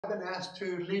I've been asked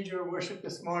to lead your worship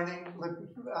this morning. Look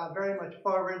very much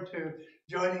forward to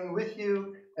joining with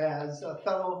you as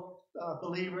fellow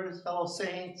believers, fellow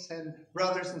saints, and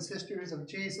brothers and sisters of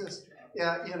Jesus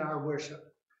in our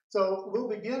worship. So we'll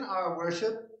begin our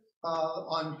worship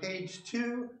on page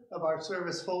 2 of our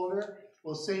service folder.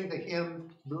 We'll sing the hymn,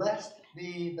 "Blessed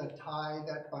Be the Tie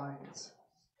That Binds."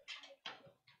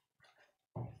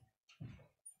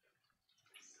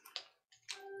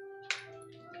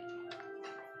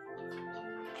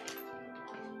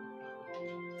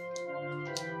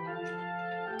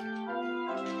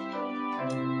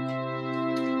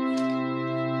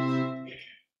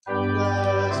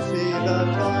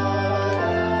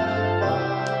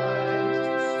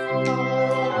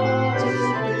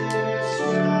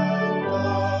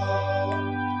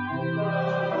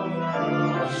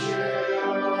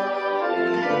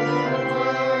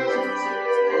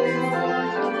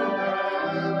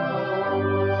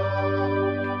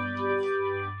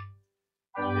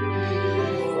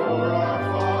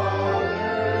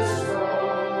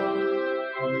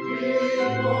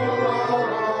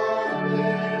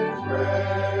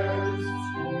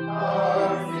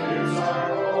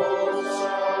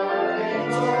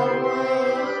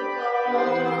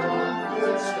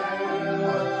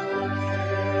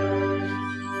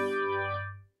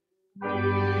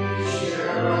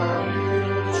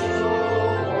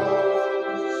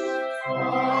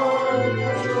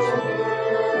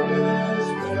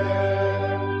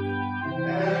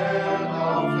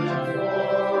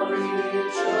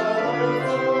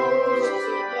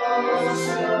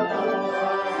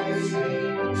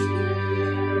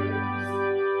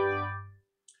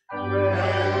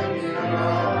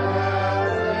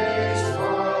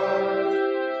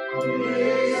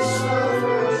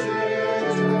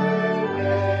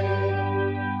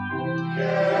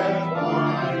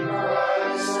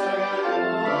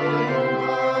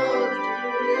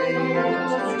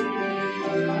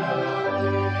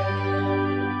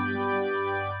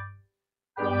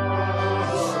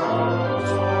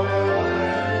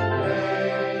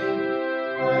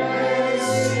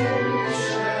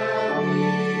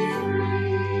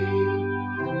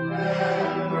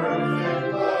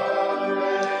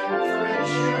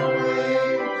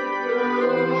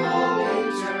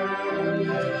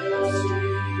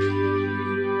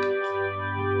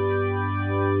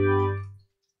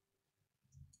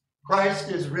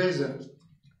 Christ is risen.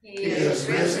 He is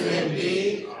risen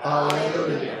indeed.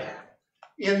 Hallelujah.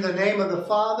 In the name of the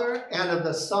Father, and of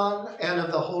the Son, and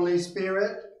of the Holy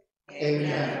Spirit.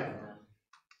 Amen.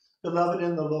 Beloved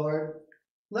in the Lord,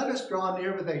 let us draw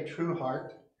near with a true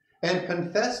heart and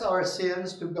confess our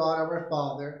sins to God our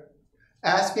Father,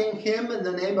 asking him in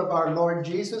the name of our Lord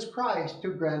Jesus Christ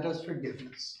to grant us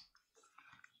forgiveness.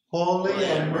 Holy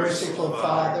and merciful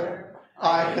Father,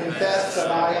 I confess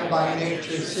that I am by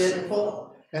nature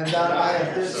sinful, and that I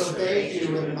have disobeyed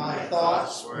you in my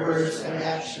thoughts, words, and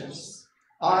actions.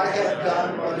 I have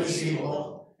done what is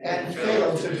evil, and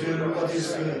failed to do what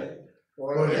is good.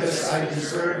 For this I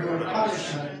deserve your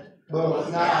punishment,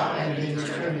 both now and in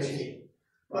eternity.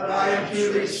 But I am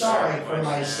truly sorry for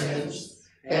my sins,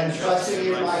 and trusting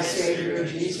in my Savior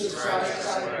Jesus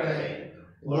Christ, I pray,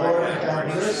 Lord, have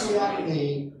mercy on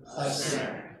me, a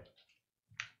sinner.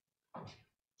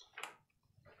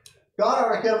 God,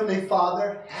 our Heavenly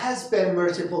Father, has been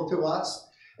merciful to us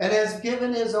and has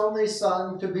given his only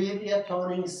Son to be the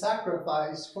atoning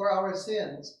sacrifice for our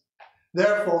sins.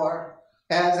 Therefore,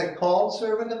 as a called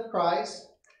servant of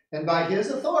Christ, and by his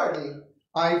authority,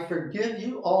 I forgive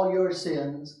you all your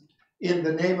sins, in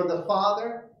the name of the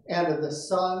Father, and of the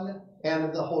Son, and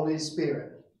of the Holy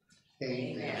Spirit.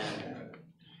 Amen.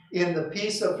 In the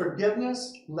peace of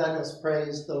forgiveness, let us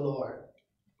praise the Lord.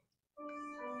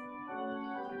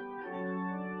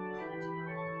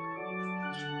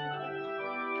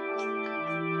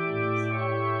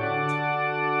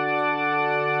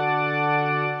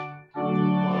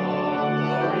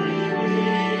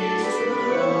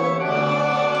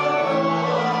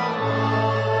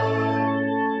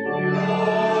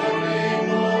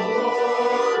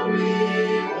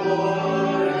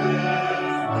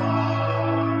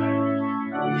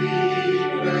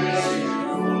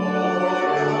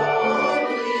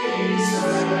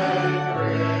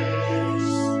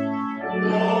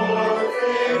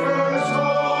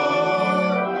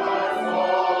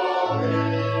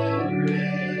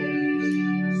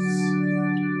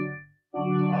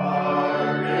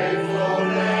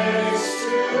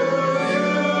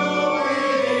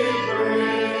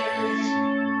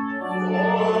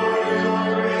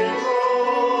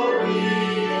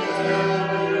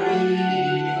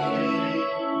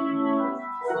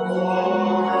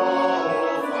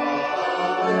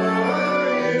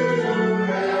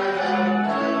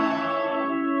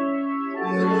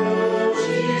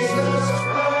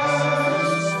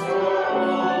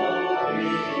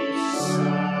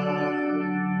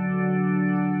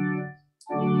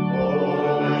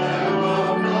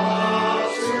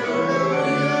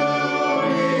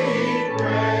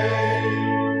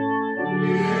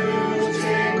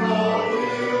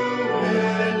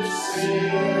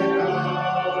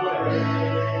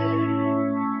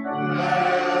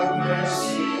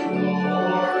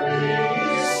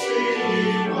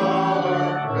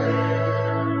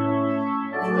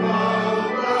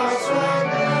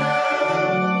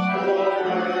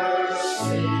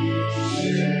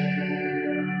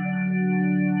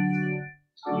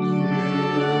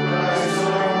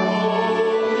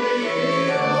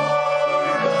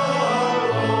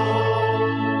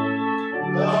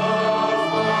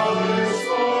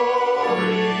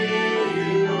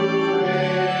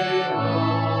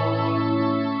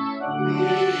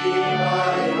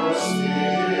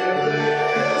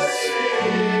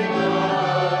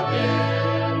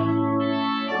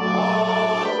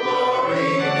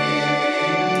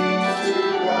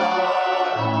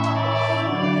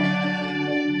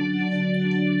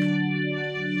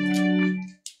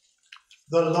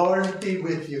 The Lord be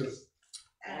with you.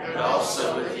 And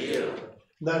also with you.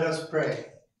 Let us pray.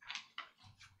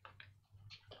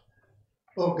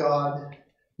 O God,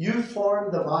 you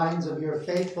formed the minds of your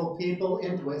faithful people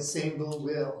into a single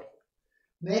will.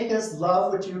 Make us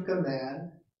love what you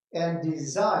command and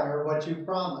desire what you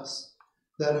promise,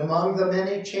 that among the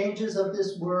many changes of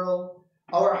this world,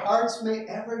 our hearts may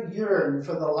ever yearn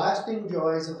for the lasting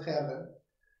joys of heaven.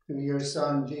 Through your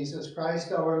Son, Jesus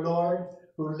Christ, our Lord,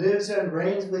 who lives and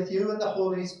reigns with you in the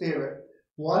Holy Spirit,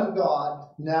 one God,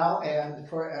 now and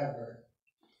forever.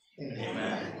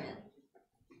 Amen.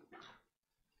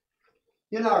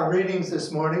 In our readings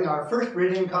this morning, our first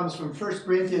reading comes from 1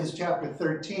 Corinthians chapter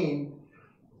 13,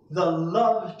 the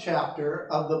love chapter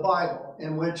of the Bible,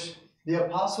 in which the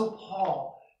Apostle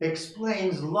Paul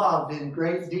explains love in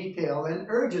great detail and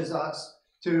urges us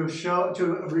to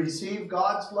receive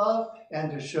God's love and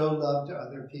to show love to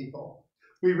other people.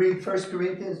 We read 1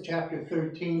 Corinthians chapter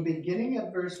 13, beginning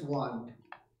at verse 1.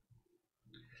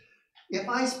 If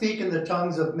I speak in the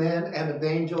tongues of men and of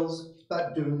angels,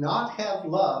 but do not have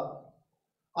love,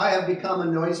 I have become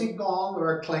a noisy gong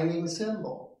or a clanging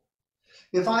cymbal.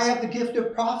 If I have the gift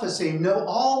of prophecy, know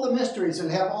all the mysteries,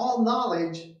 and have all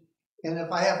knowledge, and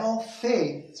if I have all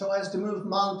faith so as to move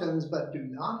mountains, but do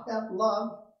not have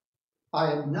love,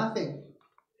 I am nothing.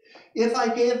 If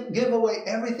I give away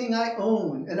everything I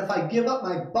own, and if I give up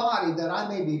my body that I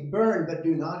may be burned, but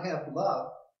do not have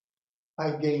love,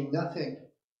 I gain nothing.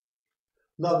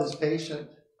 Love is patient.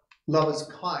 Love is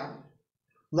kind.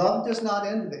 Love does not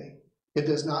envy. It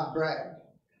does not brag.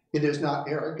 It is not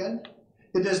arrogant.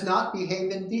 It does not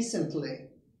behave indecently.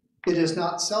 It is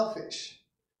not selfish.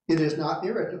 It is not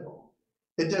irritable.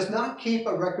 It does not keep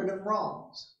a record of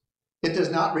wrongs. It does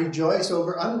not rejoice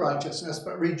over unrighteousness,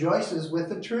 but rejoices with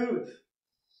the truth.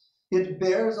 It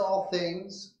bears all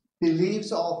things,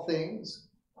 believes all things,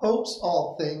 hopes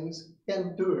all things,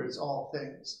 endures all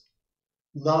things.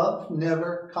 Love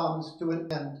never comes to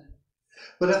an end.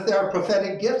 But if there are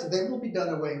prophetic gifts, they will be done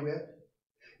away with.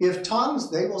 If tongues,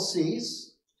 they will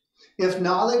cease. If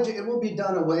knowledge, it will be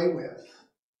done away with.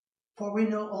 For we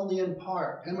know only in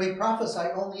part, and we prophesy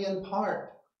only in part.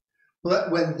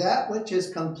 But when that which is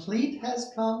complete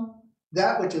has come,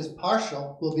 that which is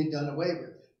partial will be done away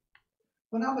with.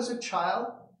 When I was a child,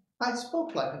 I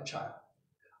spoke like a child.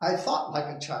 I thought like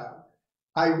a child.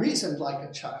 I reasoned like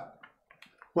a child.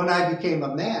 When I became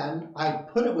a man, I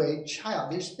put away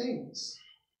childish things.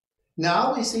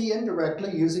 Now we see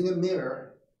indirectly using a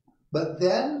mirror, but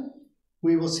then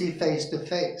we will see face to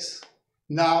face.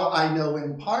 Now I know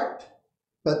in part,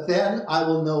 but then I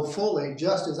will know fully,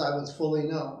 just as I was fully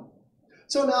known.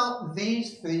 So now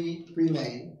these three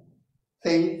remain: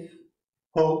 faith,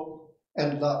 hope,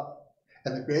 and love.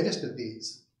 And the greatest of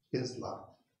these is love.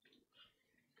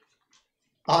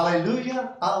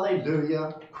 Alleluia,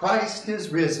 alleluia, Christ is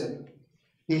risen.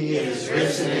 He is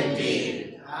risen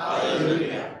indeed.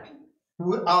 Alleluia.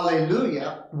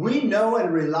 Alleluia, we know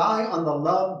and rely on the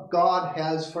love God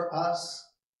has for us.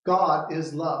 God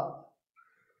is love.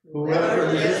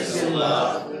 Whoever lives in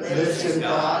love lives in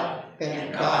God,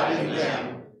 and God in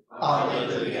them.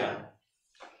 Alleluia.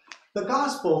 The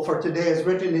gospel for today is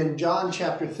written in John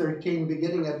chapter 13,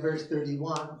 beginning at verse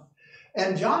 31.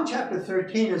 And John chapter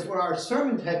 13 is where our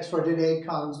sermon text for today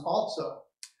comes also.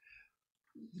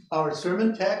 Our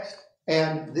sermon text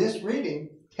and this reading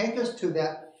take us to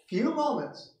that few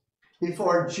moments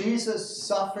before Jesus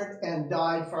suffered and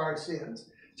died for our sins.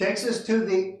 Takes us to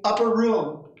the upper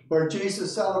room where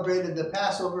Jesus celebrated the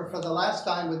Passover for the last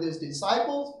time with his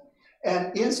disciples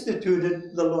and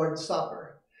instituted the Lord's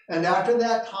Supper. And after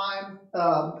that time,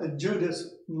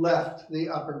 Judas left the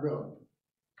upper room.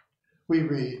 We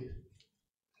read,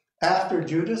 after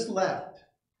Judas left,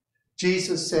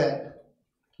 Jesus said,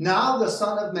 now the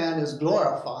Son of Man is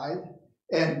glorified,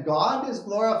 and God is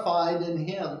glorified in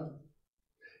him.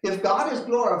 If God is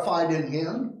glorified in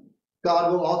him,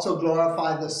 God will also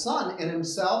glorify the Son in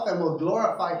himself and will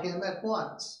glorify him at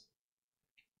once.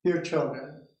 Dear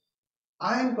children,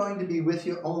 I am going to be with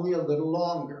you only a little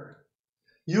longer.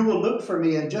 You will look for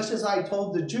me, and just as I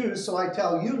told the Jews, so I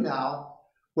tell you now,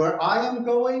 where I am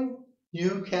going,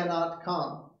 you cannot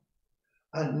come.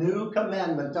 A new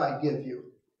commandment I give you.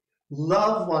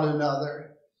 Love one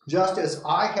another, just as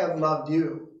I have loved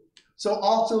you. So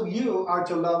also you are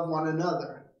to love one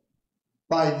another.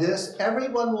 By this,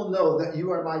 everyone will know that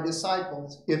you are my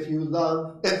disciples if you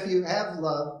have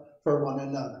love for one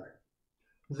another.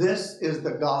 This is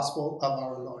the gospel of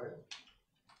our Lord.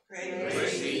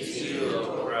 Praise be to you,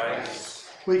 O Christ.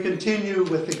 We continue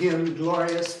with the hymn,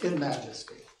 Glorious in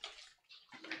Majesty.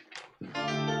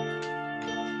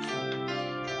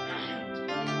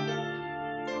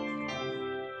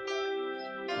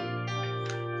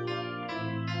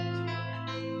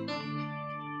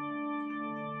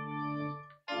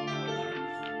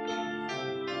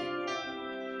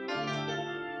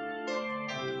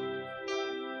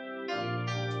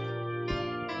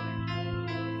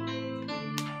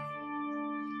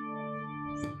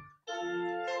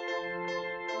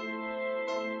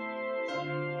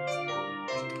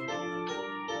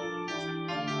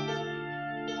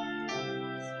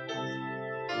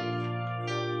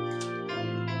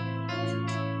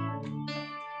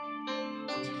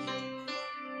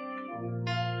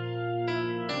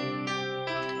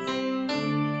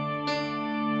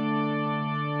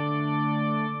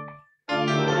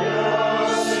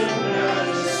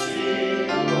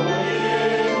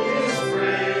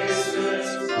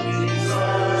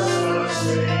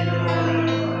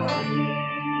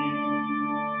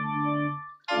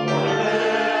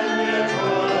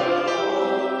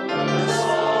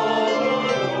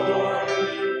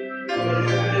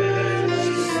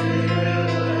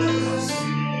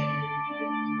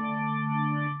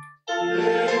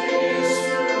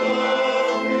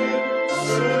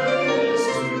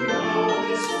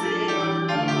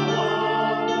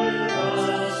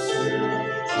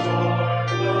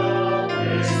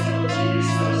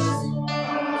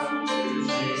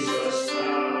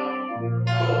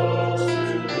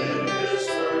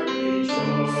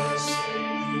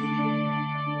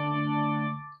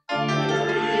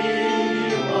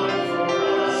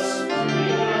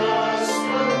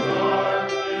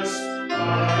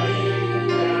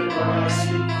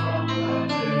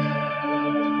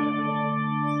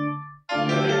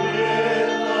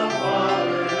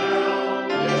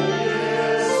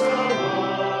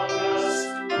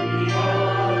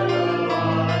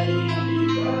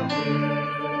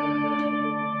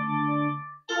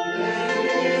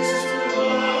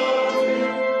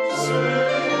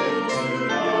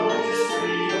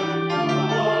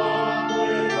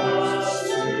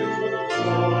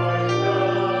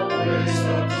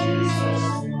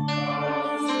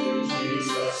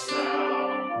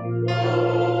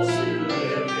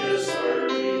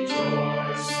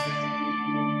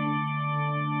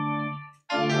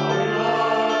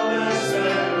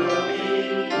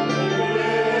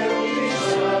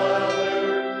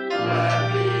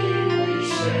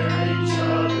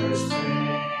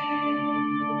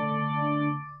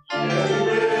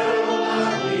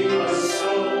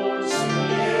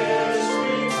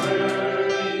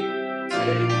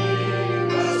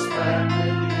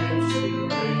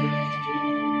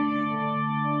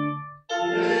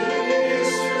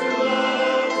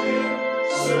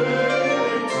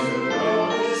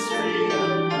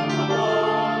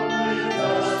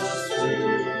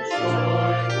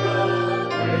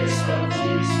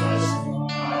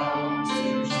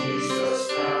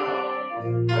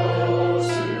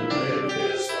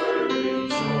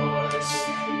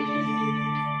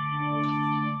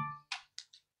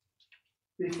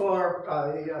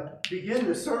 I begin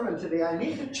the sermon today, I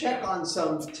need to check on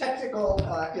some technical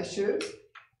issues,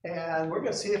 and we're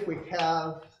going to see if we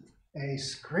have a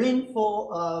screen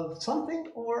full of something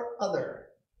or other.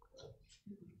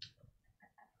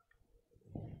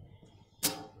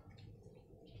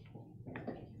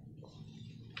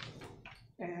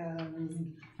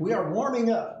 And we are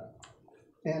warming up,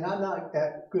 and I'm not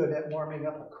that good at warming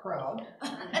up a crowd.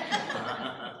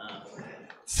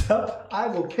 So I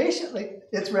will patiently,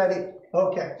 it's ready.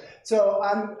 Okay, so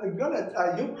I'm gonna,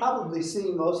 you'll probably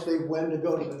see mostly when to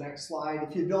go to the next slide.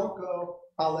 If you don't go,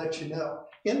 I'll let you know.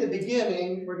 In the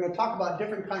beginning, we're gonna talk about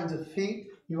different kinds of feet.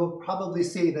 You will probably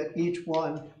see that each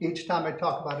time I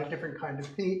talk about a different kind of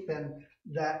feet, then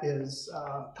that is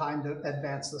time to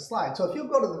advance the slide. So if you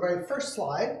go to the very first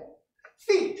slide,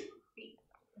 feet.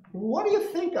 What do you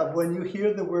think of when you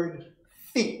hear the word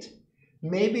feet?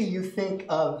 Maybe you think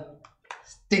of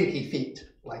stinky feet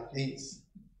like these.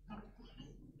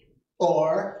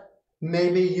 Or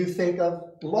maybe you think of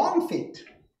long feet,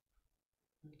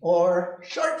 or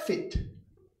short feet,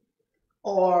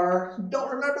 or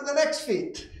don't remember the next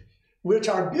feet, which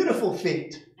are beautiful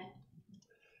feet.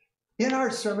 In our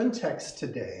sermon text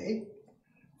today,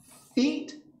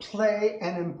 feet play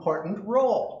an important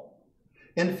role.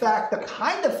 In fact, the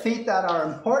kind of feet that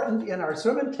are important in our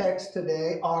sermon text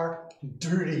today are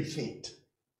dirty feet.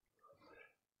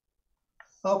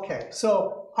 Okay,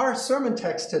 so our sermon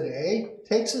text today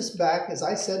takes us back, as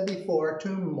I said before, to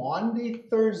Maundy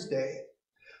Thursday,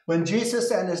 when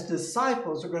Jesus and his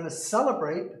disciples are going to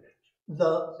celebrate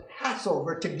the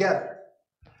Passover together.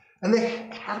 And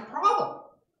they had a problem.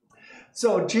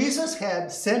 So Jesus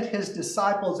had sent his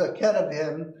disciples ahead of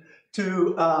him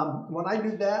to, when I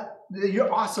do that,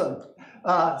 you're awesome.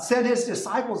 Sent his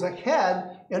disciples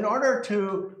ahead in order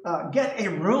to get a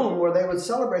room where they would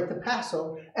celebrate the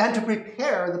Passover and to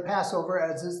prepare the Passover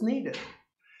as is needed.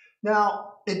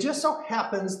 Now, it just so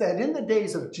happens that in the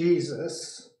days of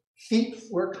Jesus, feet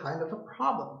were kind of a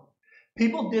problem.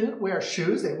 People didn't wear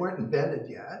shoes. They weren't invented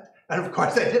yet. And of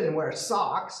course, they didn't wear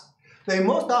socks. They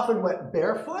most often went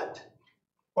barefoot,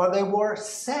 or they wore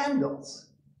sandals,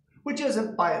 which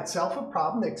isn't by itself a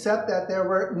problem, except that there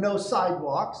were no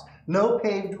sidewalks, no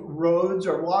paved roads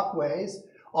or walkways.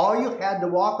 All you had to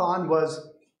walk on was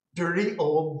dirty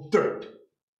old dirt.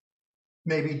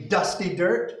 Maybe dusty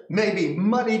dirt, maybe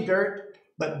muddy dirt,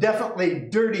 but definitely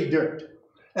dirty dirt.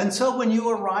 And so when you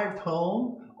arrived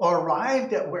home or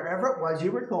arrived at wherever it was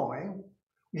you were going,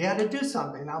 you had to do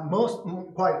something. Now,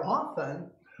 quite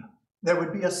often, there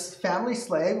would be a family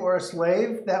slave or a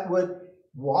slave that would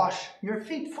wash your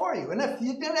feet for you. And if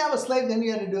you didn't have a slave, then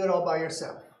you had to do it all by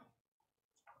yourself.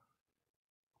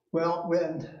 Well,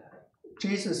 when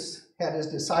Jesus had his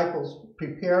disciples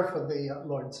prepare for the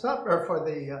Lord's Supper, or for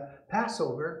the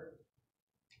Passover,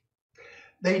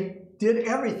 they did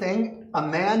everything. A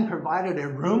man provided a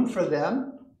room for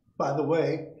them. By the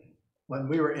way, when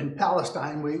we were in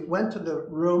Palestine, we went to the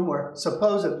room where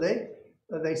supposedly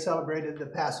they celebrated the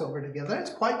Passover together.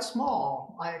 It's quite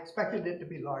small. I expected it to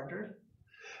be larger.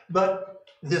 But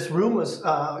this room was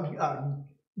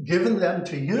given them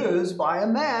to use by a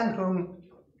man whom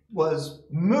was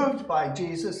moved by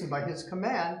Jesus and by his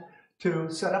command to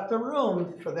set up the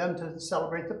room for them to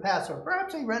celebrate the Passover.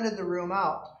 Perhaps he rented the room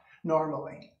out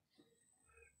normally.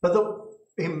 But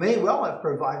he may well have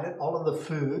provided all of the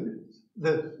food,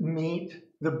 the meat,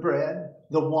 the bread,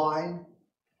 the wine.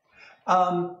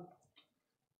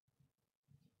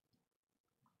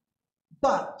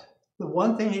 But the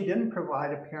one thing he didn't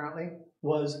provide, apparently,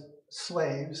 was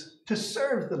slaves to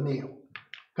serve the meal,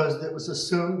 because it was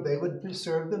assumed they would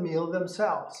serve the meal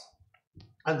themselves.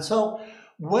 And so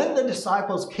when the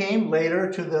disciples came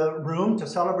later to the room to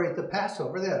celebrate the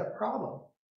Passover, they had a problem.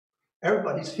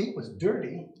 Everybody's feet was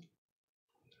dirty,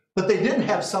 but they didn't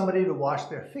have somebody to wash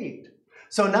their feet.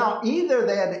 So now either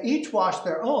they had to each wash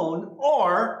their own,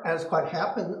 or, as quite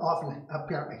often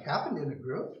apparently happened in a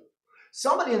group,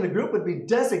 somebody in the group would be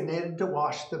designated to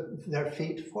wash their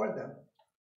feet for them.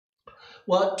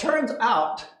 Well, it turns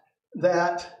out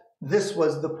that this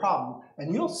was the problem.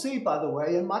 And you'll see, by the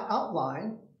way, in my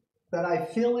outline that I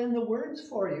fill in the words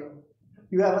for you.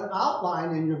 You have an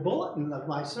outline in your bulletin of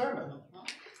my sermon.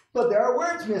 But there are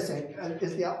words missing.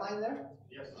 Is the outline there?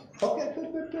 Yes. Okay,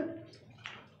 good.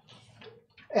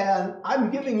 And I'm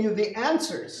giving you the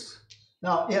answers.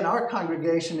 Now, in our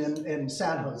congregation in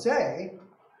San Jose,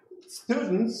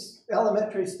 students,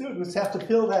 elementary students, have to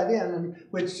fill that in,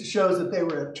 which shows that they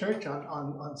were at church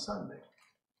on Sunday.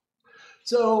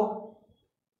 So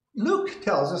Luke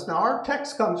tells us, now our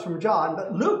text comes from John,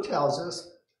 but Luke tells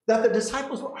us that the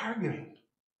disciples were arguing.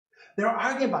 They were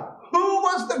arguing about who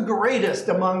was the greatest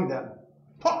among them.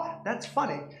 that's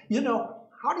funny. You know,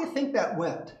 how do you think that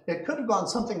went? It could have gone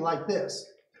something like this.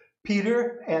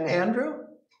 Peter and Andrew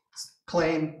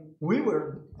claim we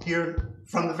were here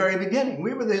from the very beginning.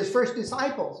 We were his first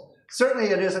disciples. Certainly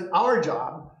it isn't our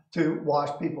job to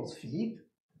wash people's feet.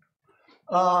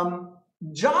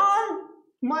 John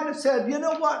might have said, you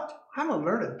know what? I'm a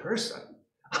learned person.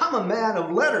 I'm a man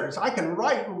of letters. I can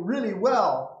write really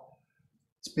well.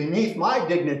 It's beneath my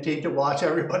dignity to wash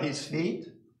everybody's feet.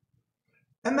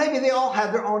 And maybe they all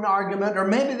had their own argument, or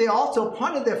maybe they also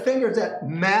pointed their fingers at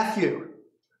Matthew.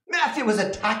 Matthew was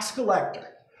a tax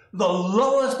collector, the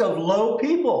lowest of low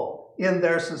people in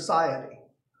their society.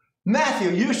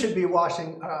 Matthew, you should be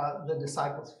washing the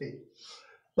disciples' feet.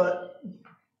 But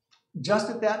just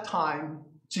at that time,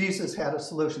 Jesus had a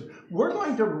solution. We're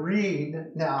going to read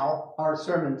now our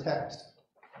sermon text.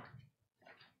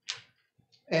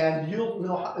 And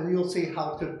you'll see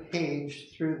how to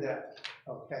page through that,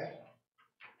 okay?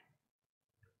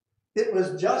 It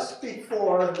was just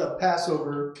before the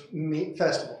Passover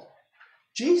festival.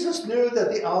 Jesus knew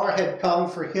that the hour had come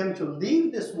for him to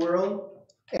leave this world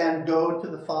and go to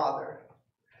the Father.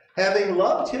 Having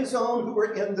loved his own who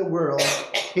were in the world,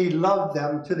 he loved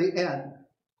them to the end.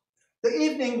 The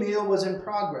evening meal was in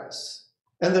progress,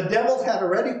 and the devil had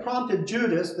already prompted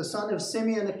Judas, the son of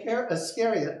Simeon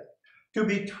Iscariot, to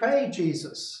betray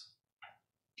Jesus.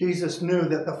 Jesus knew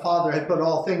that the Father had put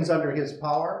all things under his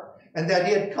power, and that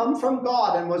he had come from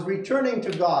God and was returning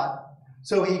to God.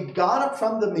 So he got up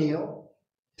from the meal,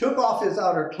 took off his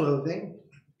outer clothing,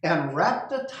 and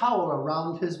wrapped a towel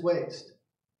around his waist.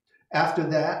 After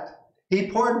that,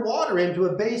 he poured water into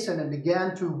a basin and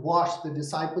began to wash the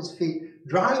disciples' feet,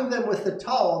 drying them with the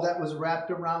towel that was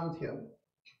wrapped around him.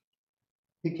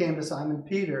 He came to Simon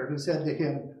Peter, who said to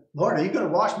him, Lord, are you going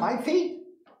to wash my feet?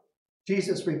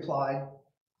 Jesus replied,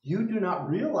 you do not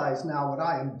realize now what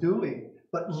I am doing,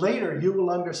 but later you will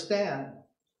understand.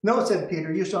 No, said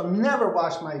Peter, you shall never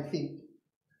wash my feet.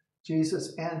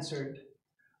 Jesus answered,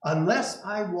 unless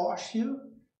I wash you,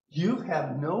 you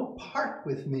have no part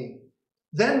with me.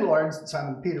 Then, Lord,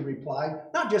 Simon Peter replied,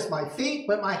 not just my feet,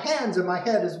 but my hands and my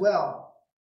head as well.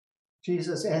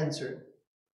 Jesus answered,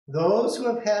 those who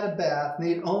have had a bath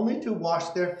need only to wash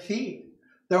their feet.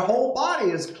 Their whole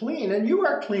body is clean, and you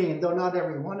are clean, though not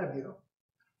every one of you.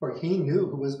 For he knew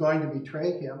who was going to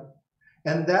betray him.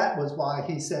 And that was why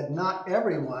he said not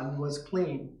everyone was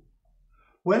clean.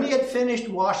 When he had finished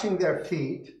washing their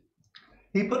feet,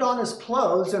 he put on his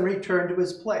clothes and returned to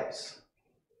his place.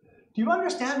 Do you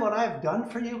understand what I have done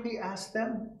for you? He asked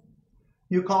them.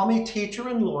 You call me teacher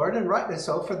and Lord, and rightly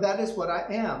so, for that is what I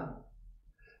am.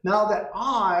 Now that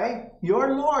I,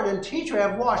 your Lord and teacher,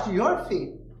 have washed your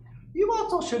feet, you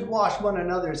also should wash one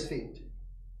another's feet.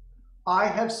 I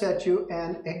have set you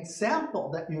an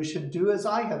example that you should do as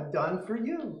I have done for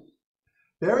you.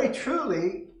 Very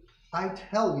truly, I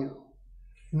tell you,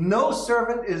 no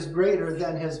servant is greater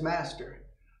than his master,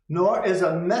 nor is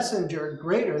a messenger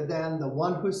greater than the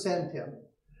one who sent him.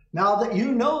 Now that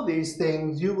you know these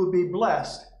things, you will be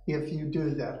blessed if you do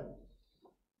them.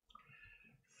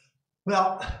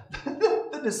 Well,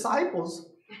 the disciples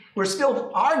were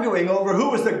still arguing over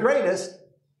who was the greatest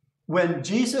when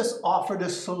Jesus offered a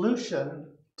solution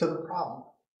to the problem.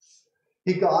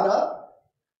 He got up,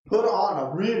 put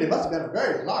on it must have been a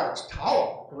very large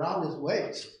towel around his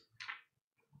waist,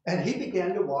 and he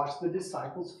began to wash the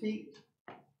disciples' feet.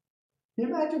 Can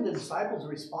you imagine the disciples'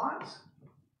 response?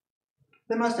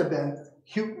 They must have been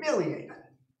humiliated.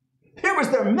 Here was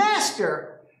their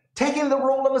master taking the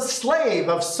role of a slave,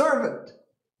 of servant,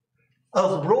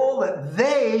 a role that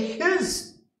they,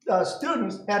 his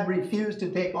students, had refused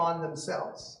to take on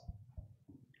themselves.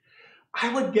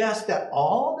 I would guess that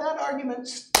all that argument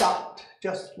stopped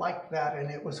just like that, and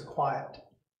it was quiet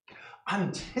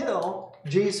until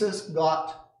Jesus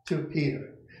got to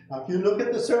Peter. Now, if you look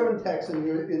at the sermon text in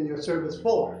your service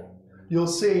folder, you'll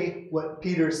see what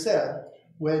Peter said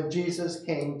when Jesus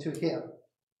came to him.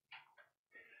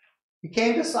 He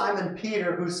came to Simon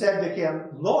Peter, who said to him,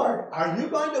 Lord, are you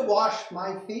going to wash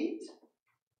my feet?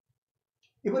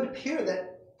 It would appear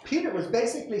that Peter was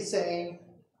basically saying,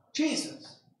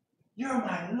 Jesus, you're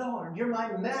my Lord, you're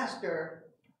my master.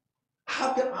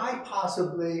 How could I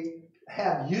possibly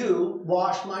have you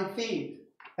wash my feet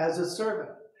as a servant?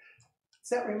 Does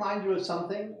that remind you of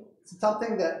something?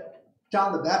 Something that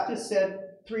John the Baptist said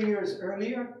 3 years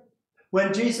earlier?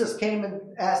 When Jesus came and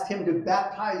asked him to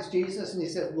baptize Jesus, and he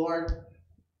said, Lord,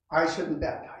 I shouldn't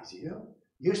baptize you.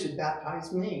 You should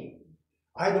baptize me.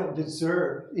 I don't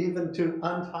deserve even to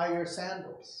untie your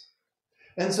sandals.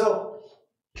 And so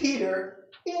Peter,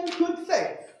 in good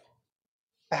faith,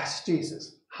 asked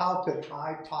Jesus, How could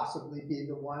I possibly be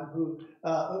the one who,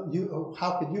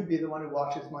 how could you be the one who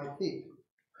washes my feet?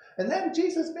 And then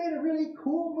Jesus made a really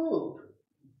cool move.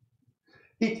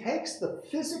 He takes the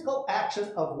physical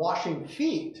action of washing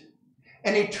feet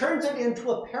and he turns it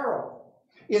into a parable.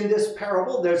 In this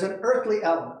parable, there's an earthly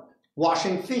element,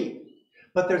 washing feet.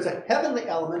 But there's a heavenly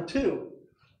element too,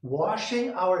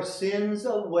 washing our sins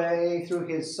away through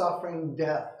his suffering,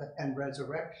 death, and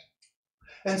resurrection.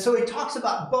 And so he talks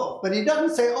about both, but he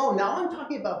doesn't say, oh, now I'm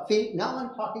talking about feet, now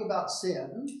I'm talking about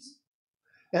sins.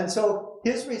 And so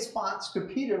his response to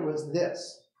Peter was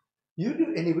this.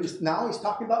 Now he's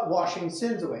talking about washing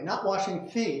sins away, not washing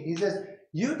feet. He says,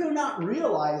 you do not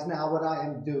realize now what I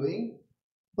am doing,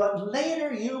 but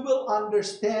later you will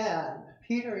understand.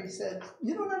 Peter, he said,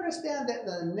 you don't understand that in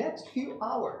the next few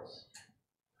hours,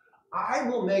 I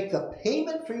will make the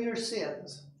payment for your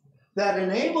sins that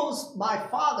enables my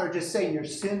Father to say your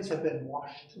sins have been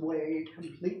washed away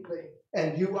completely,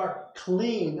 and you are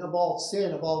clean of all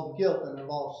sin, of all guilt, and of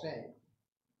all shame.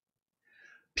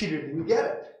 Peter didn't get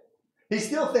it. He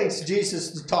still thinks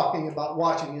Jesus is talking about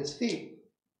washing his feet.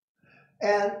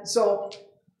 And so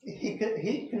he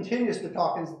continues to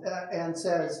talk and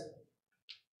says,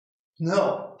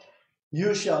 no,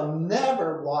 you shall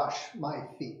never wash my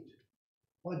feet.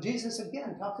 Well, Jesus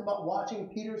again talks about washing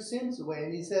Peter's sins away.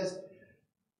 And he says,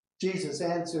 Jesus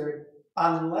answered,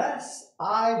 unless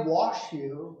I wash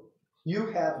you, you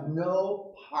have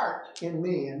no part in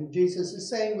me. And Jesus is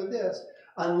saying with this,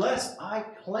 unless I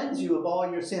cleanse you of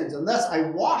all your sins, unless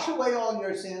I wash away all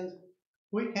your sins,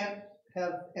 we can't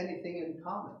have anything in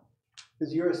common.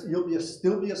 Because you'll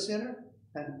still be a sinner,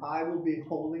 and I will be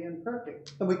holy and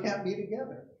perfect. And we can't be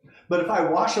together. But if I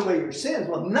wash away your sins,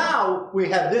 well, now we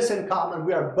have this in common.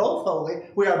 We are both holy.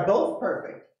 We are both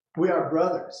perfect. We are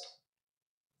brothers.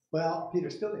 Well, Peter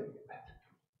still didn't get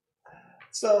that.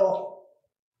 So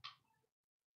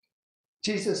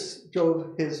Jesus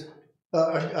drove his,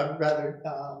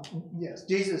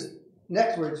 Jesus'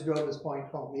 next words drove his point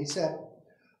home. He said,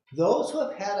 those who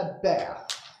have had a bath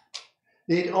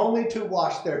need only to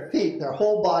wash their feet. Their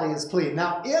whole body is clean.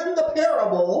 Now, in the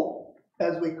parable,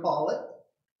 as we call it,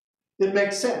 it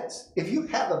makes sense. If you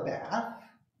have a bath,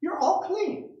 you're all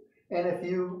clean. And if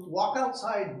you walk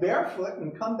outside barefoot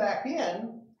and come back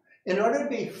in order to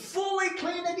be fully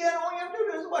clean again, all you have to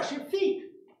do is wash your feet.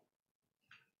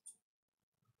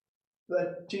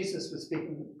 But Jesus was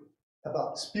speaking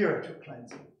about spiritual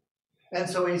cleansing. And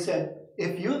so he said,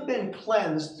 if you've been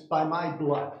cleansed by my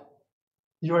blood,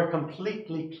 you are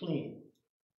completely clean.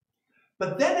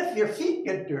 But then if your feet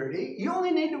get dirty, you only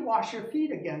need to wash your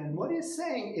feet again. And what he's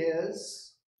saying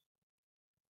is,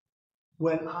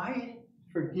 when I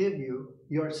forgive you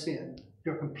your sin,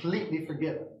 you're completely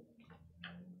forgiven.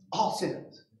 All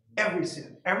sins, every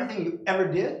sin, everything you ever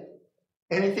did,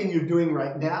 anything you're doing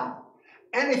right now,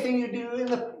 anything you do in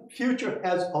the future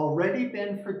has already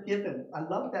been forgiven. I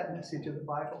love that message of the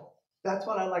Bible. That's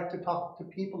what I like to talk to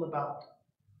people about.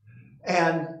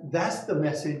 And that's the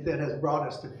message that has brought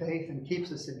us to faith and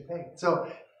keeps us in faith.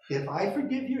 So if I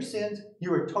forgive your sins,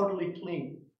 you are totally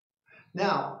clean.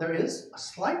 Now, there is a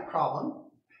slight problem,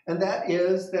 and that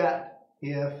is that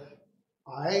if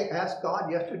I asked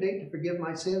God yesterday to forgive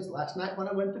my sins last night when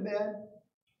I went to bed,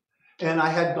 and I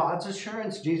had God's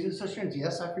assurance, Jesus' assurance,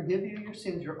 yes, I forgive you your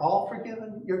sins, you're all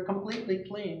forgiven, you're completely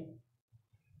clean.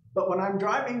 But when I'm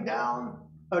driving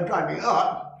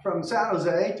up from San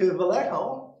Jose to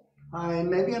Vallejo,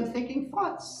 maybe I'm thinking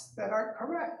thoughts that aren't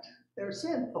correct. They're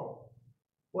sinful,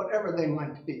 whatever they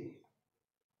might be.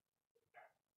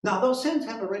 Now, those sins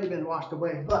have already been washed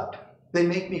away, but they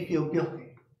make me feel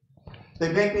guilty.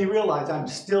 They make me realize I'm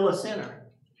still a sinner.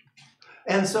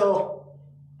 And so,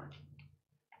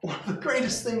 one of the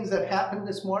greatest things that happened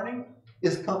this morning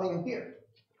is coming here.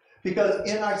 Because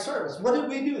in our service, what did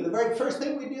we do? The very first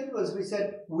thing we did was we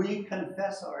said, we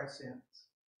confess our sins.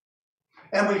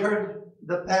 And we heard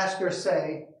the pastor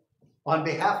say, on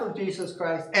behalf of Jesus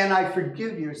Christ, and I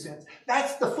forgive your sins.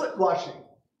 That's the foot washing.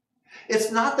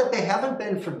 It's not that they haven't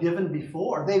been forgiven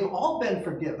before. They've all been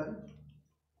forgiven.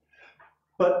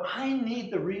 But I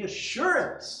need the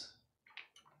reassurance.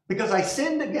 Because I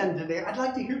sinned again today. I'd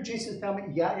like to hear Jesus tell me,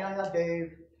 yeah,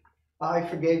 Dave, I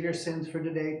forgave your sins for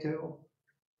today too.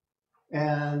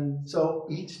 And so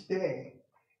each day,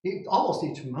 almost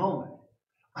each moment,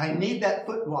 I need that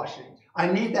foot washing. I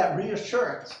need that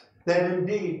reassurance that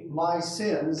indeed my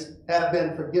sins have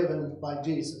been forgiven by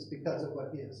Jesus because of what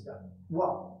he has done.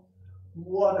 Wow,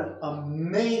 what an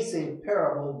amazing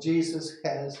parable Jesus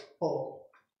has told.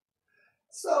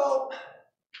 So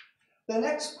the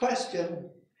next question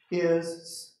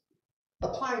is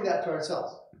applying that to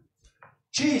ourselves.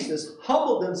 Jesus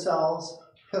humbled himself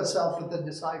with the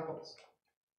disciples.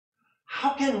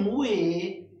 How can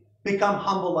we become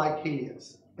humble like he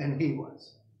is and he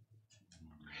was?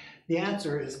 The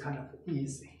answer is kind of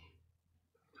easy.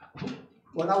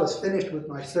 When I was finished with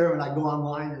my sermon, I go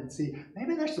online and see,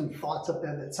 maybe there's some thoughts up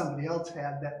there that somebody else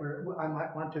had that I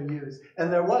might want to use.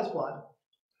 And there was one.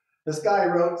 This guy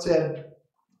said,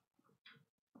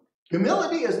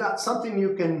 humility is not something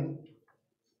you can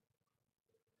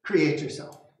create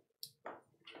yourself.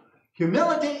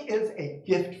 Humility is a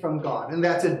gift from God, and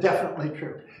that's definitely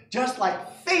true. Just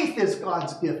like faith is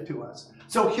God's gift to us,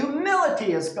 so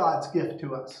humility is God's gift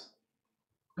to us.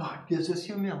 God gives us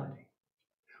humility.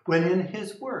 When in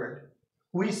his word,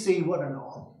 we see what an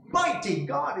almighty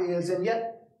God is, and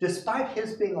yet, despite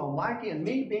his being almighty and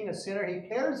me being a sinner, he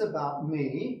cares about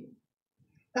me.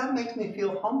 That makes me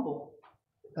feel humble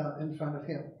in front of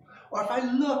him. Or if I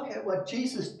look at what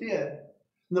Jesus did,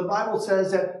 the Bible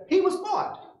says that he was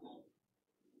God.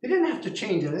 He didn't have to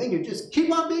change anything. You just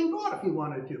keep on being God if you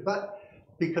wanted to. But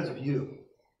because of you,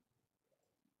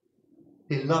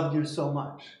 he loved you so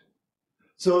much.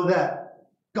 So that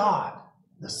God,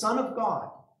 the Son of God,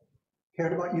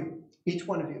 cared about you, each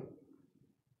one of you.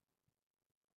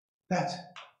 That's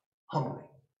humbling.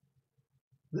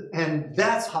 And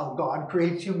that's how God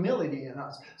creates humility in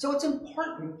us. So it's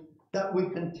important that we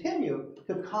continue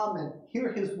to come and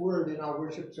hear his word in our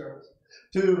worship service,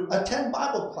 to attend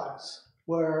Bible class,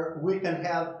 where we can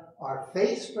have our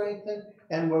faith strengthened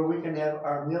and where we can have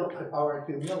our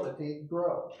humility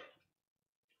grow.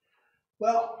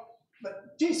 Well,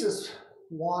 but Jesus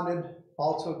wanted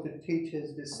also to teach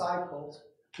his disciples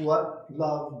what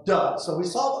love does. So we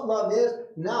saw what love is.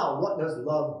 Now, what does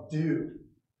love do?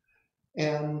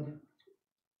 And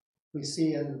we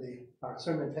see in our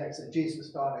sermon text that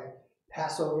Jesus taught a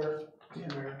Passover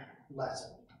dinner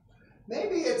lesson.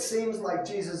 Maybe it seems like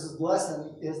Jesus'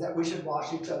 lesson is that we should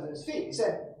wash each other's feet. He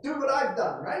said, do what I've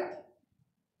done, right?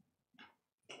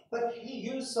 But he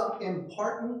used some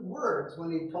important words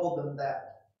when he told them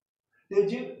that. Did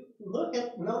you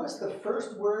notice the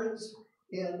first words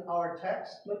in our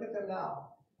text? Look at them now.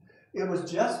 It was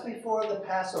just before the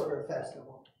Passover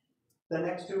festival. The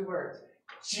next two words.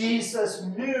 Jesus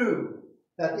knew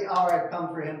that the hour had come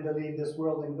for him to leave this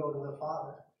world and go to the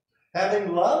Father.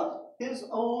 Having loved his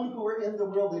own who were in the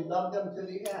world, he loved them to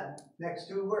the end. Next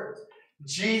two words.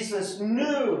 Jesus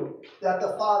knew that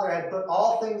the Father had put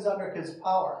all things under his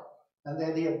power, and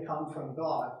that he had come from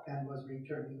God and was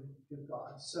returning to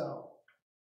God. So,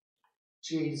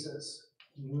 Jesus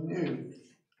knew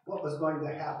what was going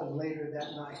to happen later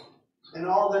that night. And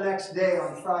all the next day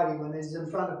on Friday, when he's in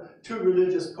front of two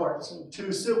religious courts and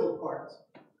two civil courts,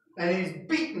 and he's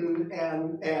beaten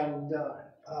and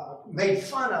made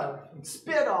fun of, and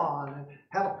spit on, and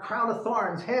have a crown of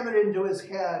thorns hammered into his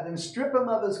head, and strip him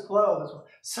of his clothes.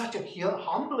 Such a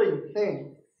humbling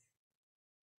thing.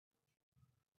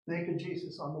 Naked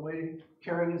Jesus on the way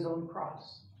carrying his own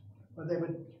cross, where they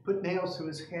would put nails through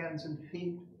his hands and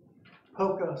feet,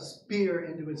 poke a spear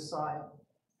into his side,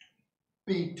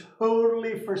 be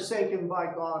totally forsaken by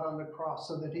God on the cross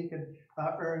so that he could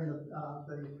earn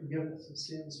the forgiveness of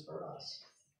sins for us.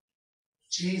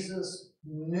 Jesus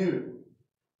knew,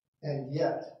 and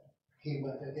yet he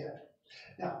went ahead.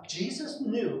 Now, Jesus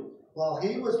knew while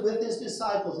he was with his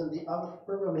disciples in the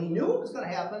upper room, he knew what was going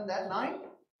to happen that night.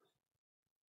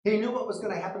 He knew what was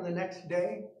going to happen the next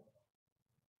day.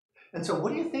 And so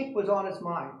what do you think was on his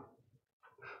mind?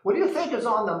 What do you think is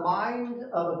on the mind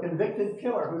of a convicted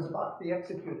killer who's about to be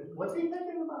executed? What's he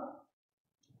thinking about?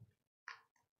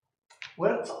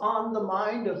 What's on the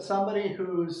mind of somebody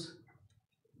who's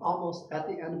almost at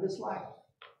the end of his life?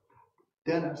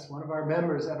 Dennis, one of our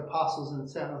members at Apostles in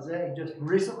San Jose, just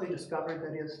recently discovered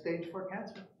that he has stage 4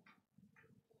 cancer.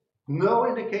 No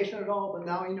indication at all, but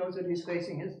now he knows that he's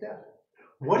facing his death.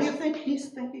 What do you think he's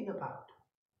thinking about?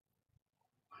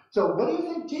 So what do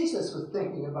you think Jesus was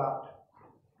thinking about?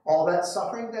 All that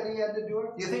suffering that he had to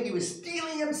endure? Do you think he was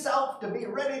steeling himself to be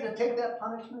ready to take that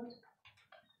punishment?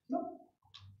 No.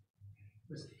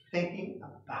 He was thinking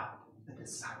about the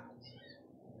disciples.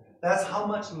 That's how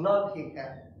much love he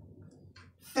had.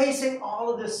 Facing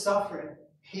all of this suffering,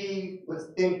 he was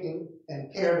thinking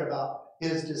and cared about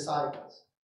his disciples.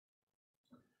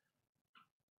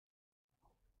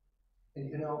 And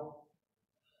you know,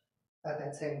 at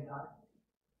that same time,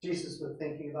 Jesus was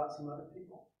thinking about some other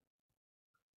people.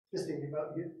 Just thinking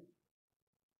about you.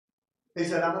 He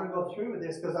said, I'm going to go through with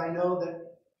this because I know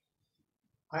that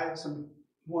I have some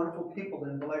wonderful people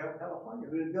in Vallejo, California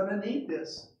who are going to need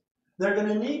this. They're going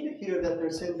to need to hear that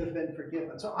their sins have been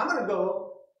forgiven. So I'm going to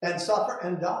go and suffer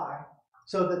and die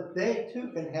so that they too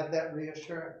can have that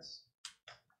reassurance.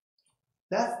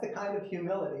 That's the kind of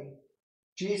humility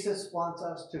Jesus wants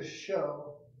us to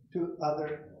show to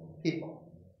other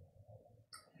people.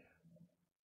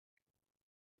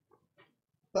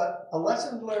 But a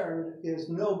lesson learned is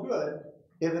no good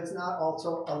if it's not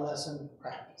also a lesson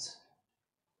practiced.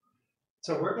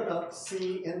 So we're going to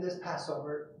see in this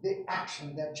Passover the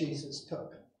action that Jesus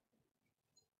took.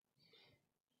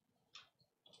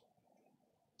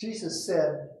 Jesus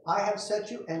said, I have set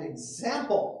you an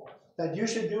example that you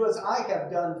should do as I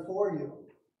have done for you.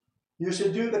 You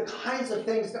should do the kinds of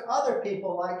things to other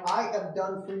people like I have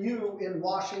done for you in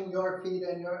washing your feet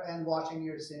and washing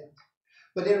your sins.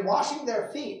 But in washing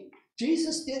their feet,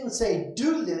 Jesus didn't say,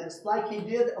 do this, like he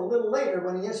did a little later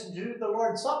when he instituted the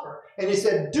Lord's Supper. And he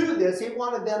said, do this. He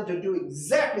wanted them to do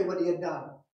exactly what he had done.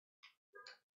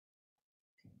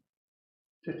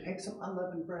 To take some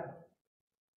unleavened bread,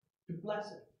 to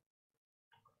bless it,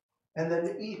 and then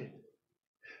to eat it.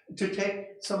 To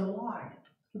take some wine,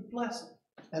 to bless it,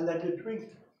 and then to drink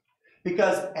it.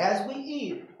 Because as we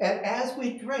eat and as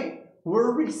we drink,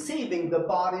 we're receiving the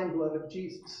body and blood of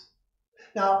Jesus.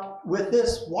 Now, with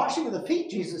this washing of the feet,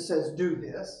 Jesus says, do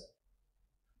this,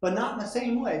 but not in the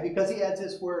same way, because he adds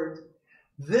this word,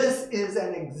 this is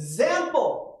an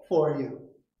example for you.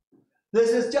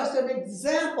 This is just an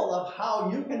example of how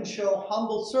you can show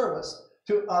humble service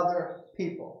to other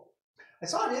people. I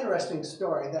saw an interesting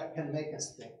story that can make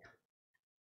us think.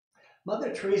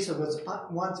 Mother Teresa was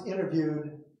once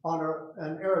interviewed on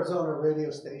an Arizona radio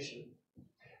station,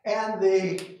 and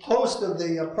the host of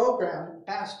the program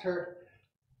asked her,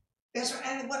 is there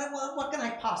any, what can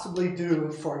I possibly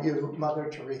do for you, Mother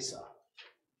Teresa?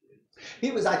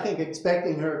 He was, I think,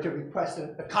 expecting her to request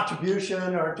a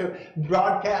contribution or to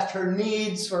broadcast her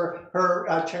needs for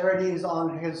her charities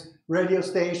on his radio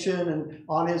station and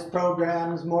on his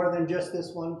programs, more than just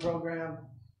this one program.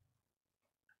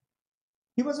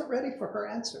 He wasn't ready for her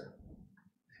answer.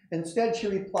 Instead, she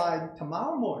replied,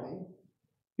 tomorrow morning,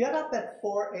 get up at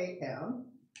 4 a.m.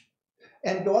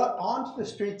 and go out onto the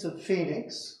streets of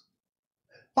Phoenix.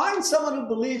 Find someone who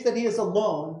believes that he is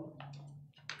alone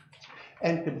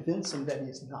and convince him that he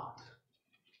is not.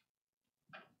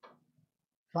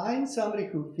 Find somebody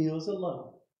who feels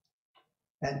alone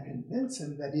and convince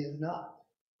him that he is not.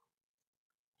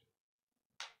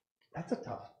 That's a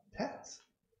tough task.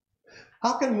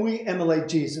 How can we emulate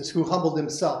Jesus, who humbled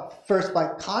himself, first by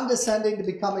condescending to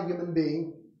become a human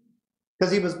being,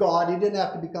 because he was God, he didn't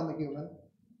have to become a human.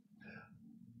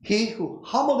 He who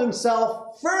humbled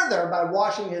himself further by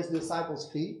washing his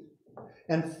disciples' feet,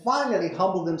 and finally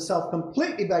humbled himself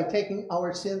completely by taking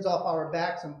our sins off our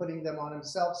backs and putting them on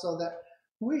himself, so that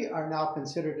we are now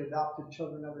considered adopted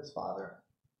children of his Father.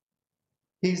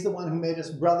 He's the one who made us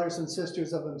brothers and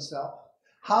sisters of himself.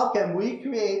 How can we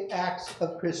create acts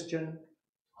of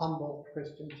humble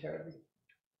Christian charity?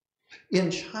 In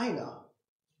China,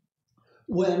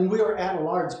 when we were at a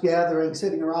large gathering,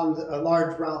 sitting around a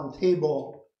large round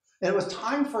table, and it was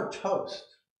time for toast.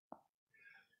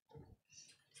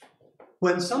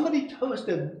 When somebody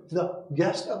toasted the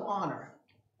guest of honor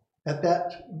at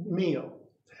that meal,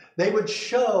 they would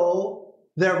show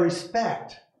their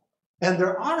respect and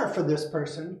their honor for this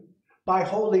person by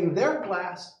holding their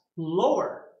glass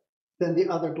lower than the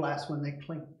other glass when they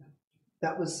clinked them.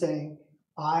 That was saying,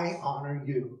 I honor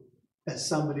you as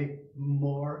somebody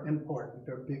more important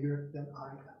or bigger than I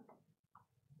am.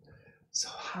 So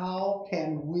how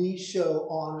can we show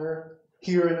honor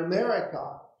here in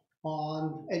America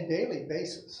on a daily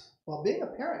basis? Well, being a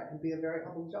parent can be a very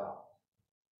humble job.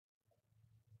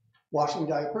 Washing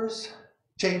diapers,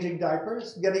 changing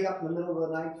diapers, getting up in the middle of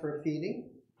the night for a feeding.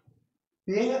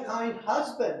 Being a kind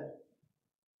husband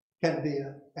can be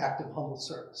an act of humble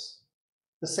service.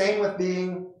 The same with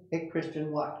being a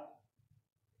Christian wife.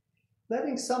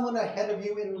 Letting someone ahead of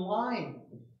you in line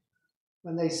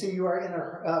when they see you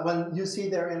are when you see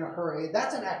they're in a hurry,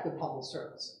 that's an act of humble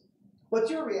service.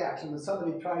 What's your reaction when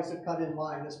somebody tries to cut in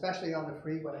line, especially on the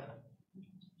freeway?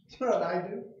 You know what I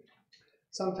do?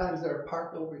 Sometimes they're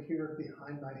parked over here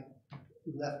behind my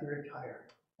left rear tire,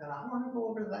 and I want to go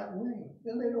over to that lane,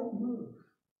 and they don't move.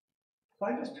 So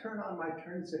I just turn on my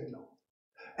turn signal,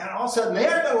 and all of a sudden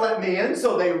they're going to let me in,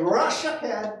 so they rush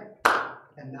ahead,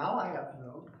 and now I have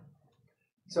room.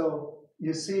 So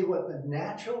you see what the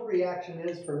natural reaction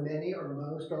is for many or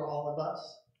most or all of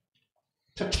us?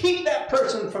 To keep that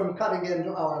person from cutting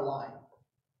into our line.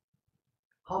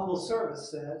 Humble service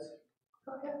says,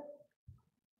 go ahead.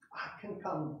 I can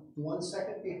come 1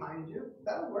 second behind you.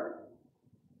 That'll work.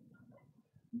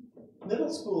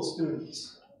 Middle school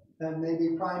students, and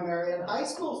maybe primary and high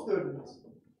school students.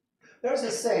 There's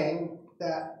a saying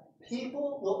that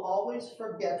people will always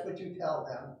forget what you tell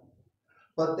them,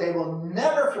 but they will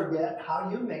never forget how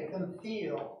you make them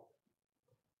feel.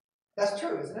 That's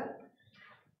true, isn't it?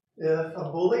 If a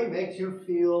bully makes you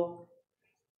feel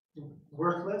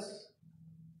worthless,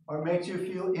 or makes you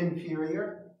feel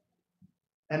inferior,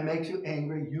 and makes you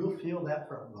angry, you'll feel that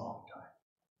for a long time.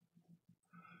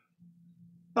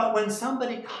 But when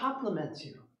somebody compliments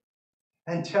you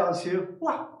and tells you,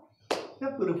 wow, you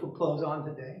have beautiful clothes on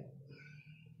today.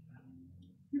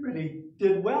 You really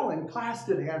did well in class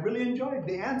today. I really enjoyed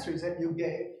the answers that you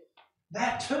gave.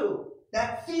 That too,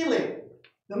 that feeling,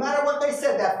 no matter what they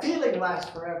said, that feeling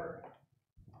lasts forever.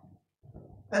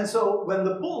 And so when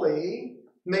the bully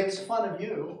makes fun of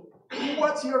you,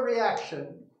 what's your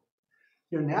reaction?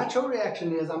 Your natural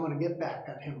reaction is, I'm going to get back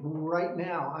at him right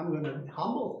now. I'm going to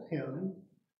humble him,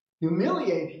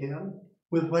 humiliate him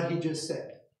with what he just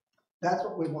said. That's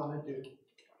what we want to do.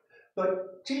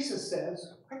 But Jesus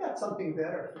says, I got something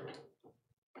better for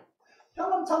you.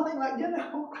 Tell him something like,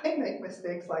 I make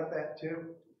mistakes like that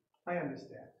too. I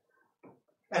understand.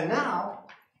 And now,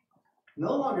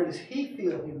 no longer does he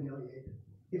feel humiliated.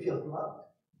 He feels loved.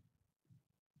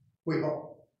 We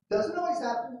hope. Doesn't always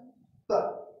happen,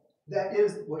 but that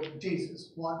is what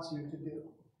Jesus wants you to do.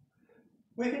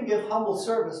 We can give humble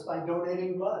service by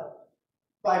donating blood,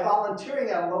 by volunteering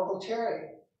at a local charity.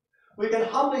 We can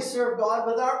humbly serve God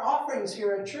with our offerings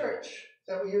here at church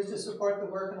that we use to support the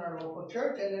work in our local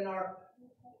church and in our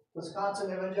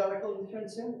Wisconsin Evangelical Lutheran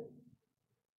Synod.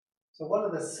 So one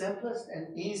of the simplest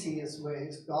and easiest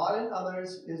ways, God and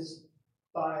others, is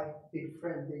by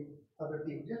befriending other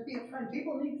people. Just be a friend.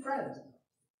 People need friends.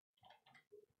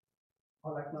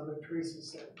 Or like Mother Teresa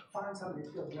said, find somebody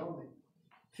who feels lonely,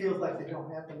 feels like they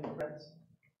don't have any friends,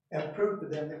 and prove to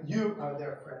them that you are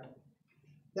their friend.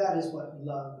 That is what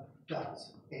love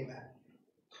does. Amen.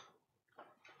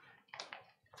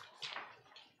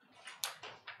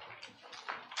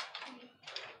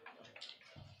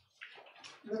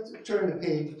 Let's turn to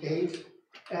page 8,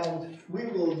 and we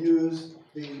will use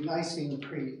the Nicene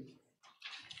Creed.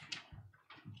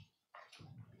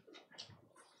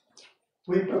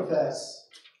 We profess,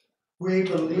 we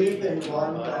believe in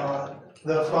one God,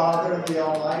 the Father, the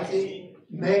Almighty,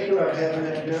 maker of heaven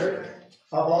and earth,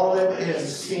 of all that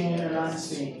is seen and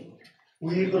unseen.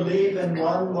 We believe in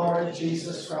one Lord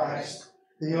Jesus Christ,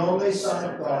 the only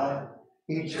Son of God,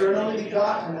 eternally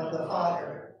begotten of the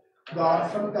Father,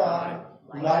 God from God,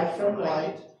 light from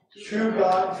light, true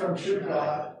God from true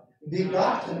God,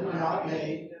 begotten, not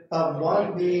made, of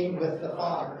one being with the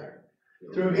Father.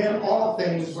 Through him all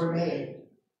things were made.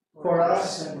 For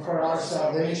us and for our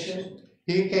salvation,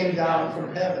 he came down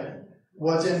from heaven,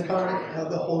 was incarnate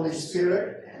of the Holy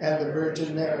Spirit and the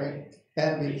Virgin Mary,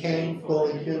 and became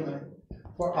fully human.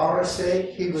 For our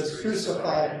sake he was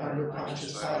crucified under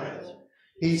Pontius Pilate.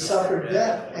 He suffered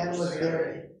death and was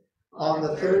buried. On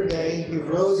the third day he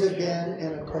rose again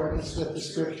in accordance with the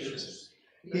Scriptures.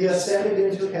 He ascended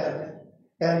into heaven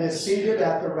and is seated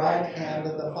at the right hand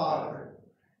of the Father.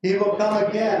 He will come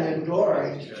again in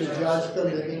glory to judge the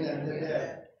living and the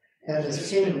dead, and his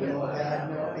kingdom will have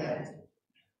no end.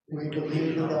 We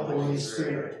believe in the Holy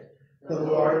Spirit, the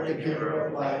Lord, the giver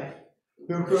of life,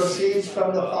 who proceeds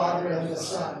from the Father and the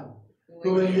Son,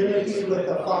 who in unity with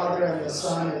the Father and the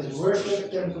Son is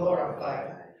worshipped and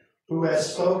glorified, who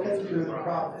has spoken through the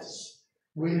prophets.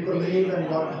 We believe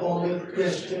in one holy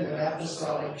Christian and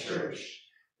apostolic church.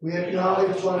 We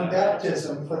acknowledge one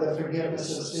baptism for the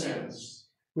forgiveness of sins.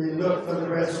 We look for the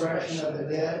resurrection of the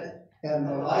dead and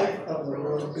the life of the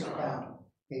world to come.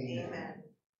 Amen.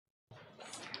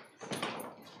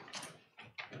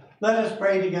 Let us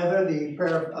pray together the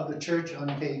prayer of the church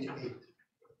on page 8.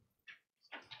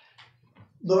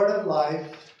 Lord of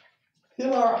life,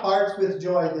 fill our hearts with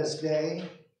joy this day,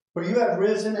 for you have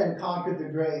risen and conquered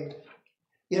the grave.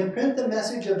 Imprint the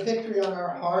message of victory on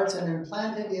our hearts and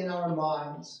implant it in our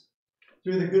minds.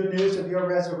 Through the good news of your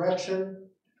resurrection,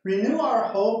 renew our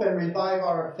hope and revive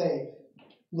our faith.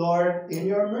 Lord, in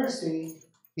your mercy,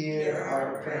 hear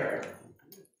our prayer.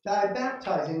 By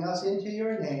baptizing us into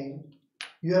your name,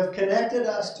 you have connected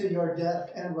us to your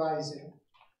death and rising.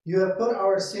 You have put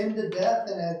our sin to death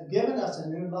and have given us a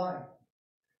new life.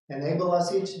 Enable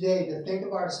us each day to think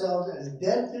of ourselves as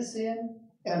dead to sin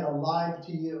and alive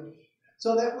to you,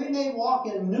 so that we may walk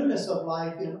in newness of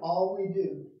life in all we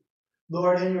do.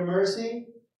 Lord, in your mercy,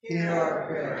 hear our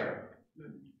prayer.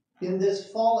 In this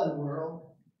fallen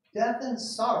world, death and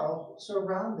sorrow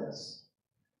surround us.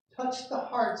 Touch the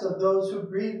hearts of those who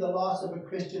grieve the loss of a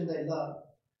Christian they love.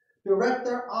 Direct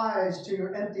their eyes to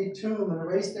your empty tomb and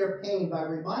erase their pain by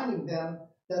reminding them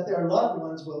that their loved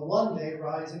ones will one day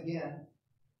rise again.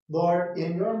 Lord,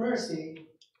 in your mercy,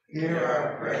 hear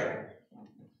our prayer.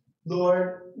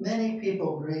 Lord, many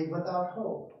people grieve without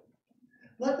hope.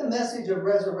 Let the message of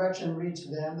resurrection reach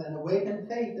them and awaken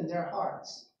faith in their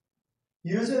hearts.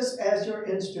 Use us as your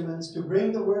instruments to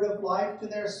bring the word of life to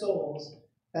their souls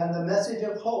and the message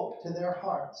of hope to their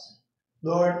hearts.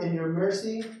 Lord, in your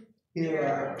mercy, hear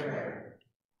our prayer.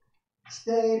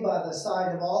 Stay by the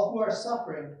side of all who are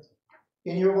suffering.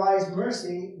 In your wise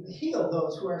mercy, heal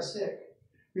those who are sick,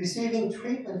 receiving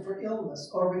treatment for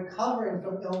illness or recovering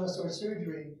from illness or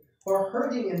surgery, or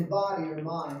hurting in body or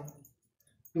mind.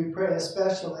 We pray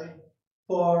especially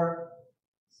for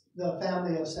the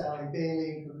family of Sally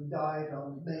Bailey, who died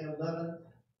on May 11th,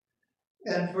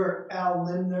 and for Al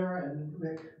Lindner and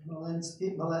Rick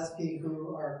Molesky,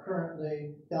 who are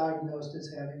currently diagnosed as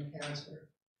having cancer.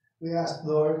 We ask,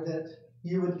 Lord, that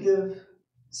you would give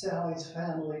Sally's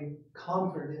family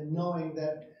comfort in knowing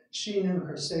that she knew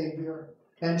her Savior,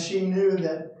 and she knew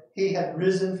that he had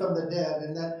risen from the dead,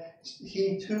 and that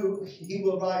he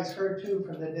will rise her too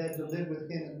from the dead to live with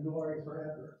him in glory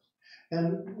forever.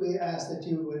 And we ask that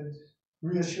you would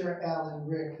reassure Al and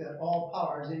Rick that all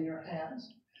power is in your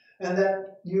hands, and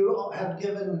that you have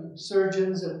given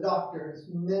surgeons and doctors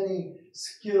many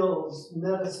skills,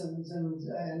 medicines,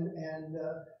 and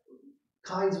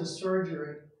kinds of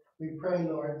surgery. We pray,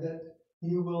 Lord, that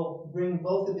you will bring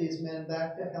both of these men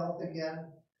back to health again,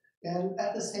 and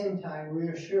at the same time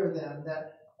reassure them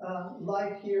that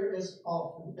life here is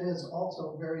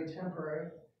also very temporary,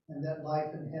 and that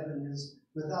life in heaven is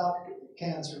without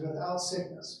cancer, without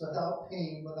sickness, without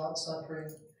pain, without suffering,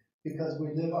 because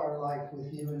we live our life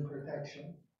with you in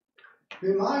perfection.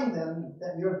 Remind them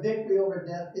that your victory over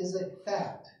death is a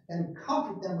fact, and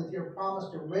comfort them with your promise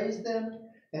to raise them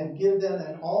and give them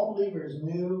and all believers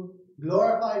new,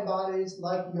 glorified bodies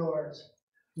like yours.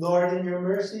 Lord, in your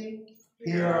mercy,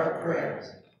 hear our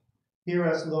prayers. Hear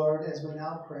us, Lord, as we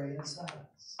now pray in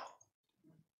silence.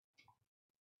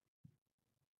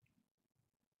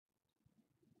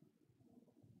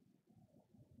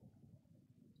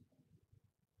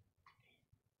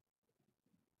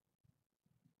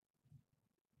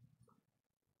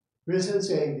 Risen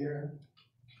Savior,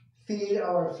 feed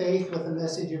our faith with the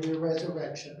message of your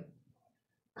resurrection.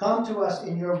 Come to us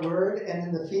in your word and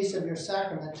in the feast of your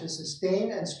sacrament to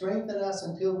sustain and strengthen us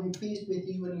until we feast with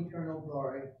you in eternal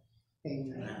glory.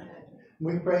 Amen.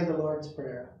 We pray the Lord's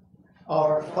Prayer.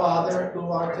 Our Father, who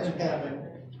art in heaven,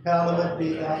 hallowed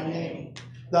be thy name.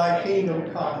 Thy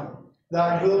kingdom come,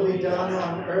 thy will be done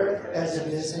on earth as it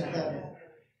is in heaven.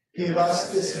 Give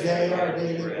us this day our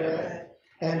daily bread,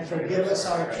 and forgive us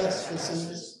our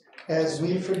trespasses, as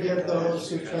we forgive those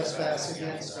who trespass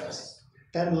against us.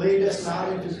 And lead us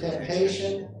not into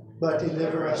temptation, but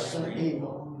deliver us from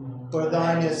evil. For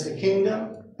thine is the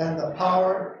kingdom, and the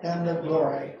power, and the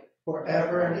glory,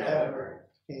 forever and ever.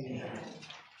 Amen.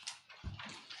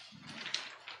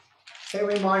 A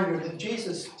reminder that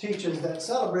Jesus teaches that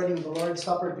celebrating the Lord's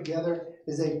Supper together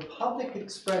is a public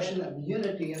expression of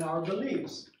unity in our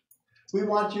beliefs. We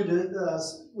want you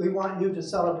to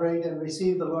celebrate and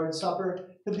receive the Lord's Supper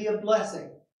to be a blessing.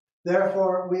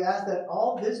 Therefore, we ask that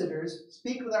all visitors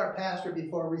speak with our pastor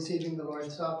before receiving the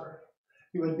Lord's Supper.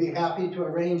 He would be happy to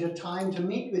arrange a time to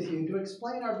meet with you to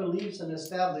explain our beliefs and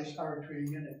establish our true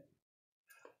unity.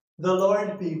 The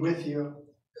Lord be with you.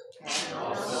 And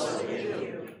also with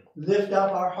you. Lift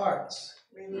up our hearts.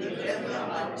 We lift them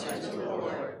up to the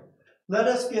Lord. Let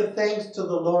us give thanks to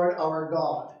the Lord our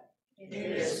God. It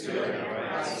is good and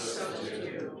right so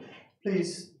to do.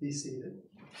 Please be seated.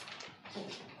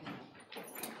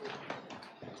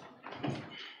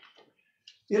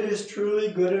 It is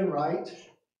truly good and right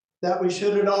that we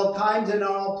should at all times and in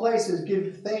all places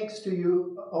give thanks to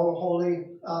you, O Holy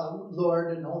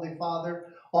Lord and Holy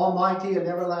Father, Almighty and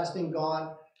everlasting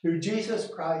God, through Jesus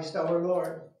Christ our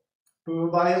Lord, who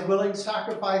by his willing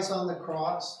sacrifice on the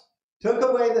cross took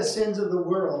away the sins of the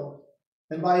world,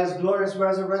 and by his glorious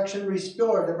resurrection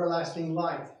restored everlasting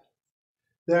life.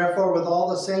 Therefore, with all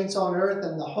the saints on earth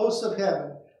and the hosts of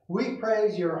heaven, we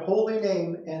praise your holy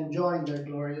name and join their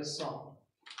glorious song.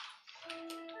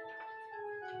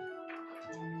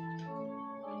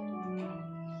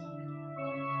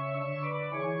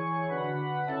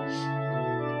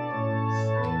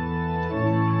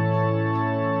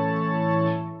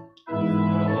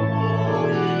 Glory,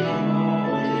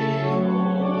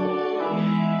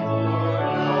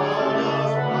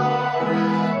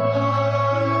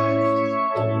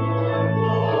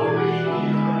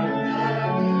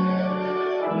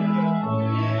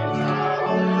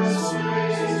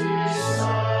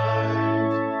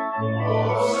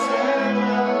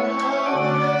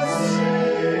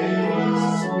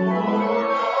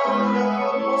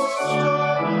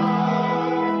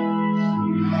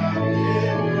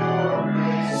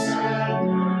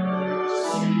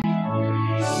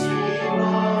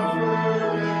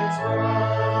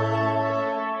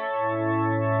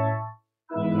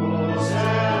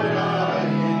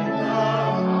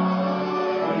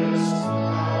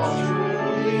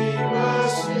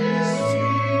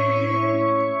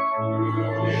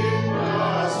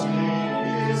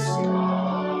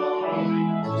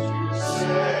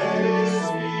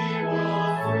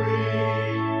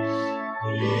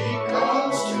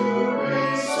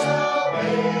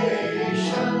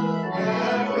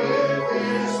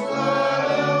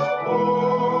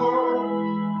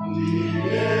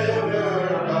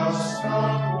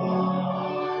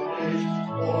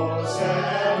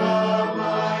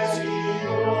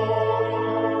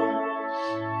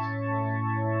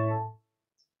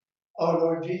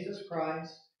 Lord Jesus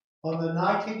Christ, on the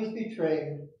night he was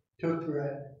betrayed, took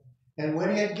bread. And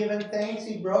when he had given thanks,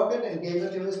 he broke it and gave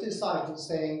it to his disciples,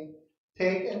 saying,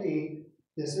 "Take and eat.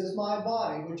 This is my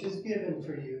body, which is given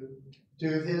for you.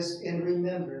 Do this in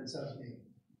remembrance of me."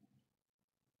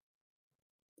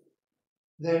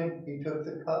 Then he took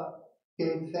the cup,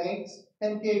 gave thanks,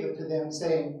 and gave it to them,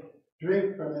 saying,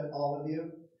 "Drink from it, all of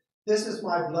you. This is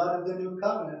my blood of the new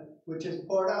covenant, which is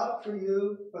poured out for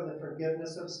you for the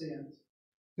forgiveness of sins.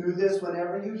 Do this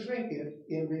whenever you drink it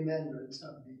in remembrance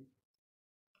of me."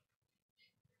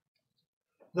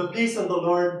 The peace of the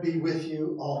Lord be with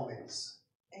you always.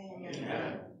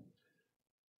 Amen.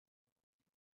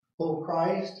 O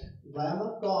Christ, Lamb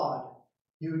of God,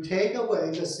 you take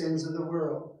away the sins of the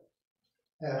world.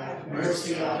 Have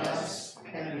mercy on us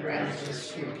and grant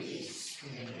us your peace.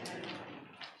 Amen.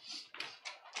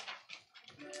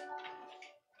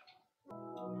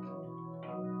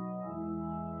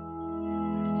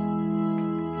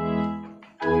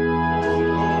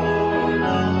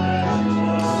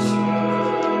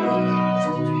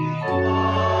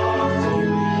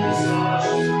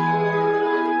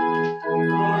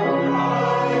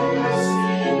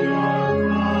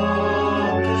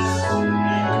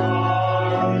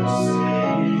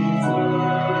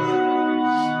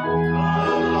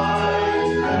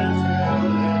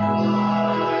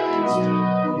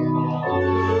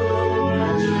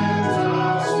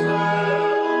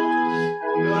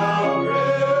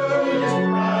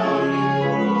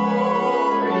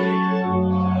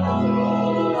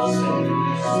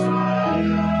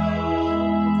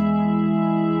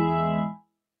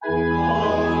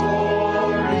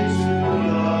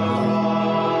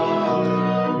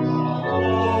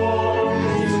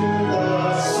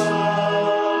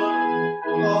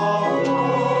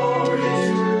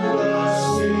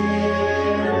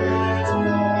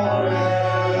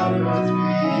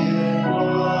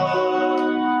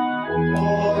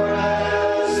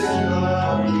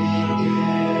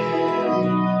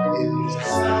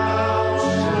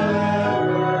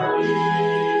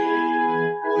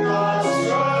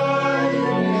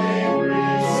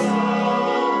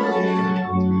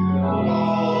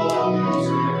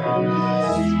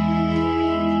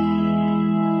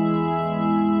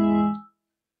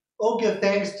 Oh, give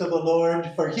thanks to the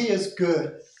Lord, for he is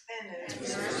good. And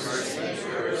his mercy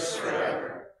endures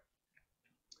forever.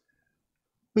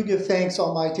 We give thanks,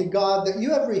 Almighty God, that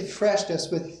you have refreshed us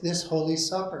with this Holy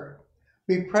Supper.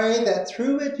 We pray that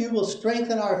through it you will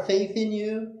strengthen our faith in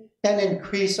you and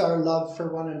increase our love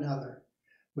for one another.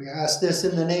 We ask this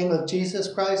in the name of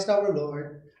Jesus Christ our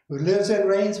Lord, who lives and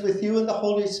reigns with you in the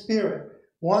Holy Spirit,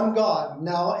 one God,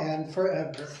 now and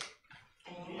forever.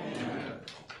 Amen.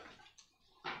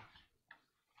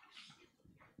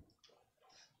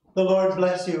 The Lord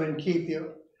bless you and keep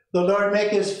you. The Lord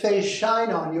make his face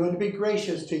shine on you and be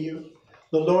gracious to you.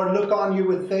 The Lord look on you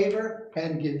with favor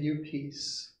and give you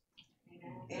peace.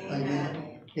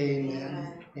 Amen.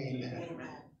 Amen. Amen.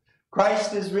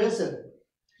 Christ is risen.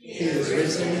 He is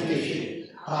risen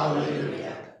indeed.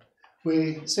 Hallelujah.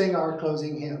 We sing our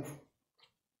closing hymn.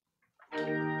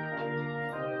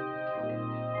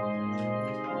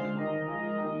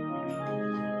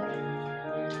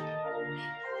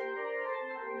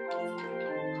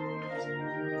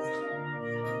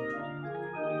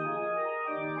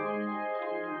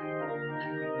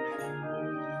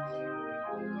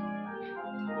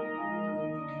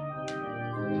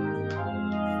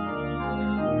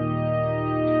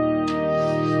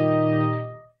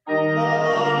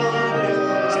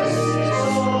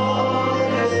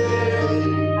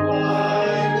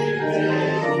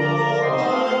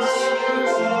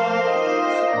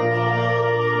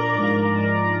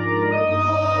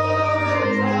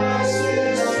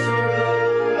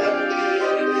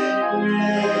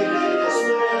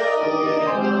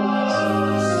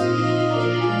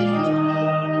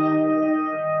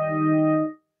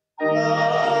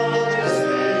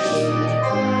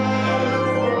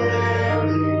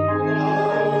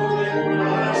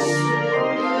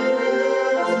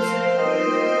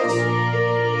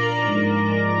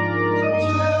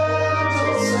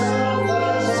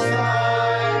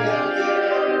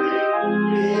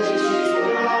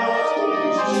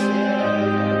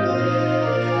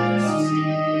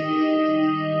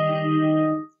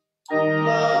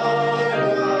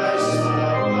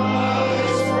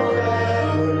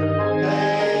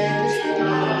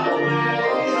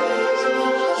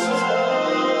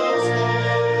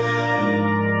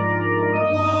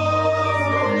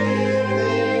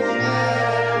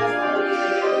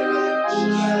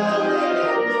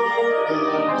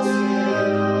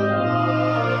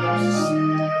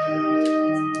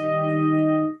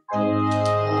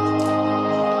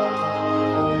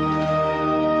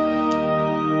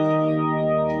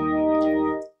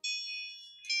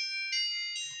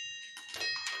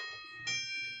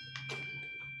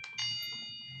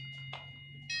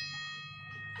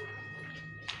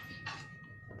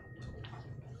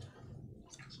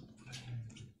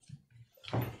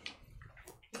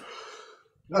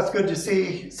 That's good to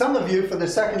see some of you for the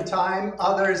second time,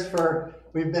 others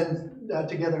we've been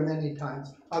together many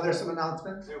times. Are there some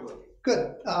announcements? There will be.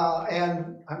 Good.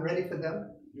 And I'm ready for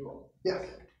them. You will. Yes.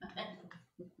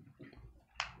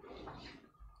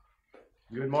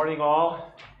 Good morning,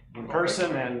 all, in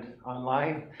person and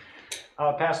online.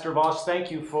 Pastor Voss,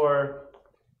 thank you for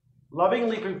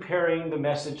lovingly preparing the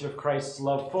message of Christ's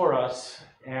love for us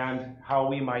and how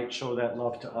we might show that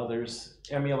love to others,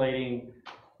 emulating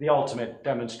the ultimate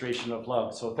demonstration of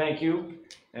love. So thank you,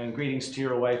 and greetings to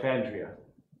your wife, Andrea.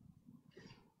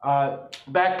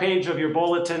 Back page of your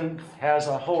bulletin has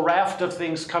a whole raft of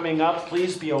things coming up.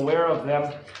 Please be aware of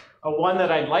them. One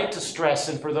that I'd like to stress,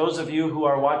 and for those of you who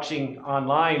are watching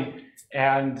online,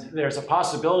 and there's a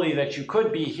possibility that you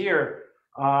could be here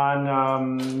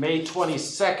on May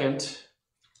 22nd,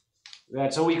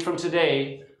 that's a week from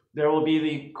today, there will be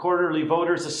the quarterly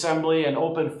voters assembly and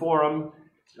open forum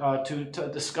to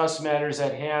discuss matters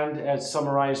at hand as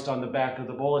summarized on the back of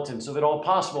the bulletin. So if at all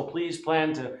possible, please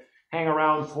plan to hang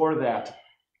around for that.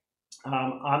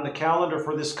 On the calendar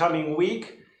for this coming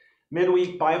week,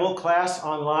 midweek Bible class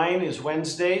online is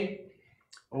Wednesday.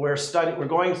 We're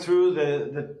going through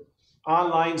the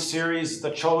online series,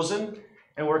 The Chosen,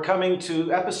 and we're coming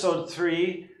to episode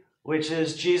 3, which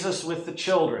is Jesus with the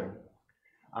Children.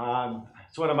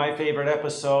 It's one of my favorite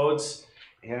episodes,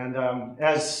 and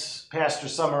as Pastor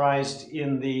summarized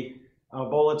in the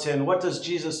bulletin, what does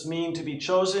Jesus mean to be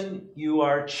chosen? You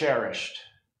are cherished.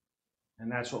 And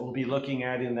that's what we'll be looking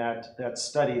at in that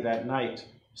study that night,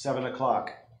 7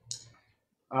 o'clock.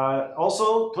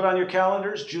 Also, put on your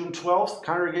calendars, June 12th,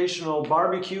 congregational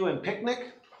barbecue and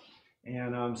picnic.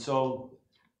 And so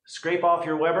scrape off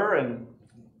your Weber and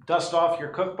dust off your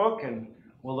cookbook, and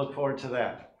we'll look forward to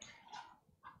that.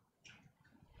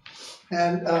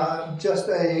 And just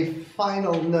a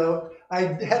final note, I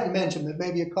hadn't mentioned that,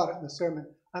 maybe you caught it in the sermon.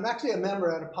 I'm actually a member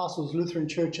at Apostles Lutheran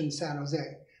Church in San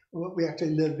Jose. We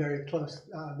actually live very close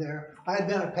there. I had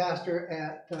been a pastor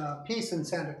at Peace in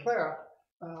Santa Clara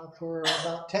for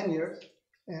about 10 years,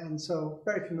 and so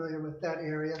very familiar with that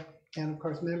area. And of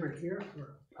course, member here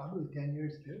for probably 10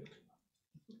 years too.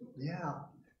 Yeah,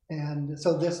 and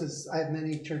so I have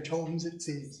many church homes, it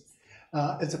seems.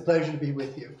 It's a pleasure to be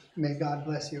with you. May God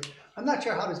bless you. I'm not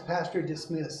sure how does pastor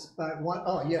dismiss, but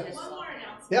oh yes. One more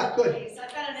announcement. Yeah, good. Please.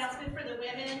 I've got an announcement for the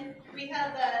women. We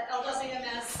have the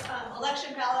LWMS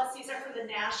election ballots. These are for the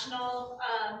national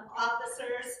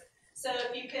officers. So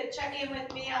if you could check in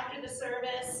with me after the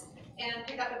service and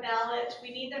pick up a ballot.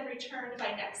 We need them returned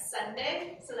by next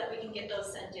Sunday so that we can get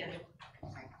those sent in.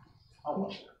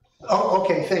 Oh,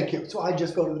 okay, thank you. So I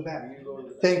just go to the back.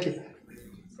 Thank you.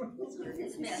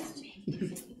 Dismissed.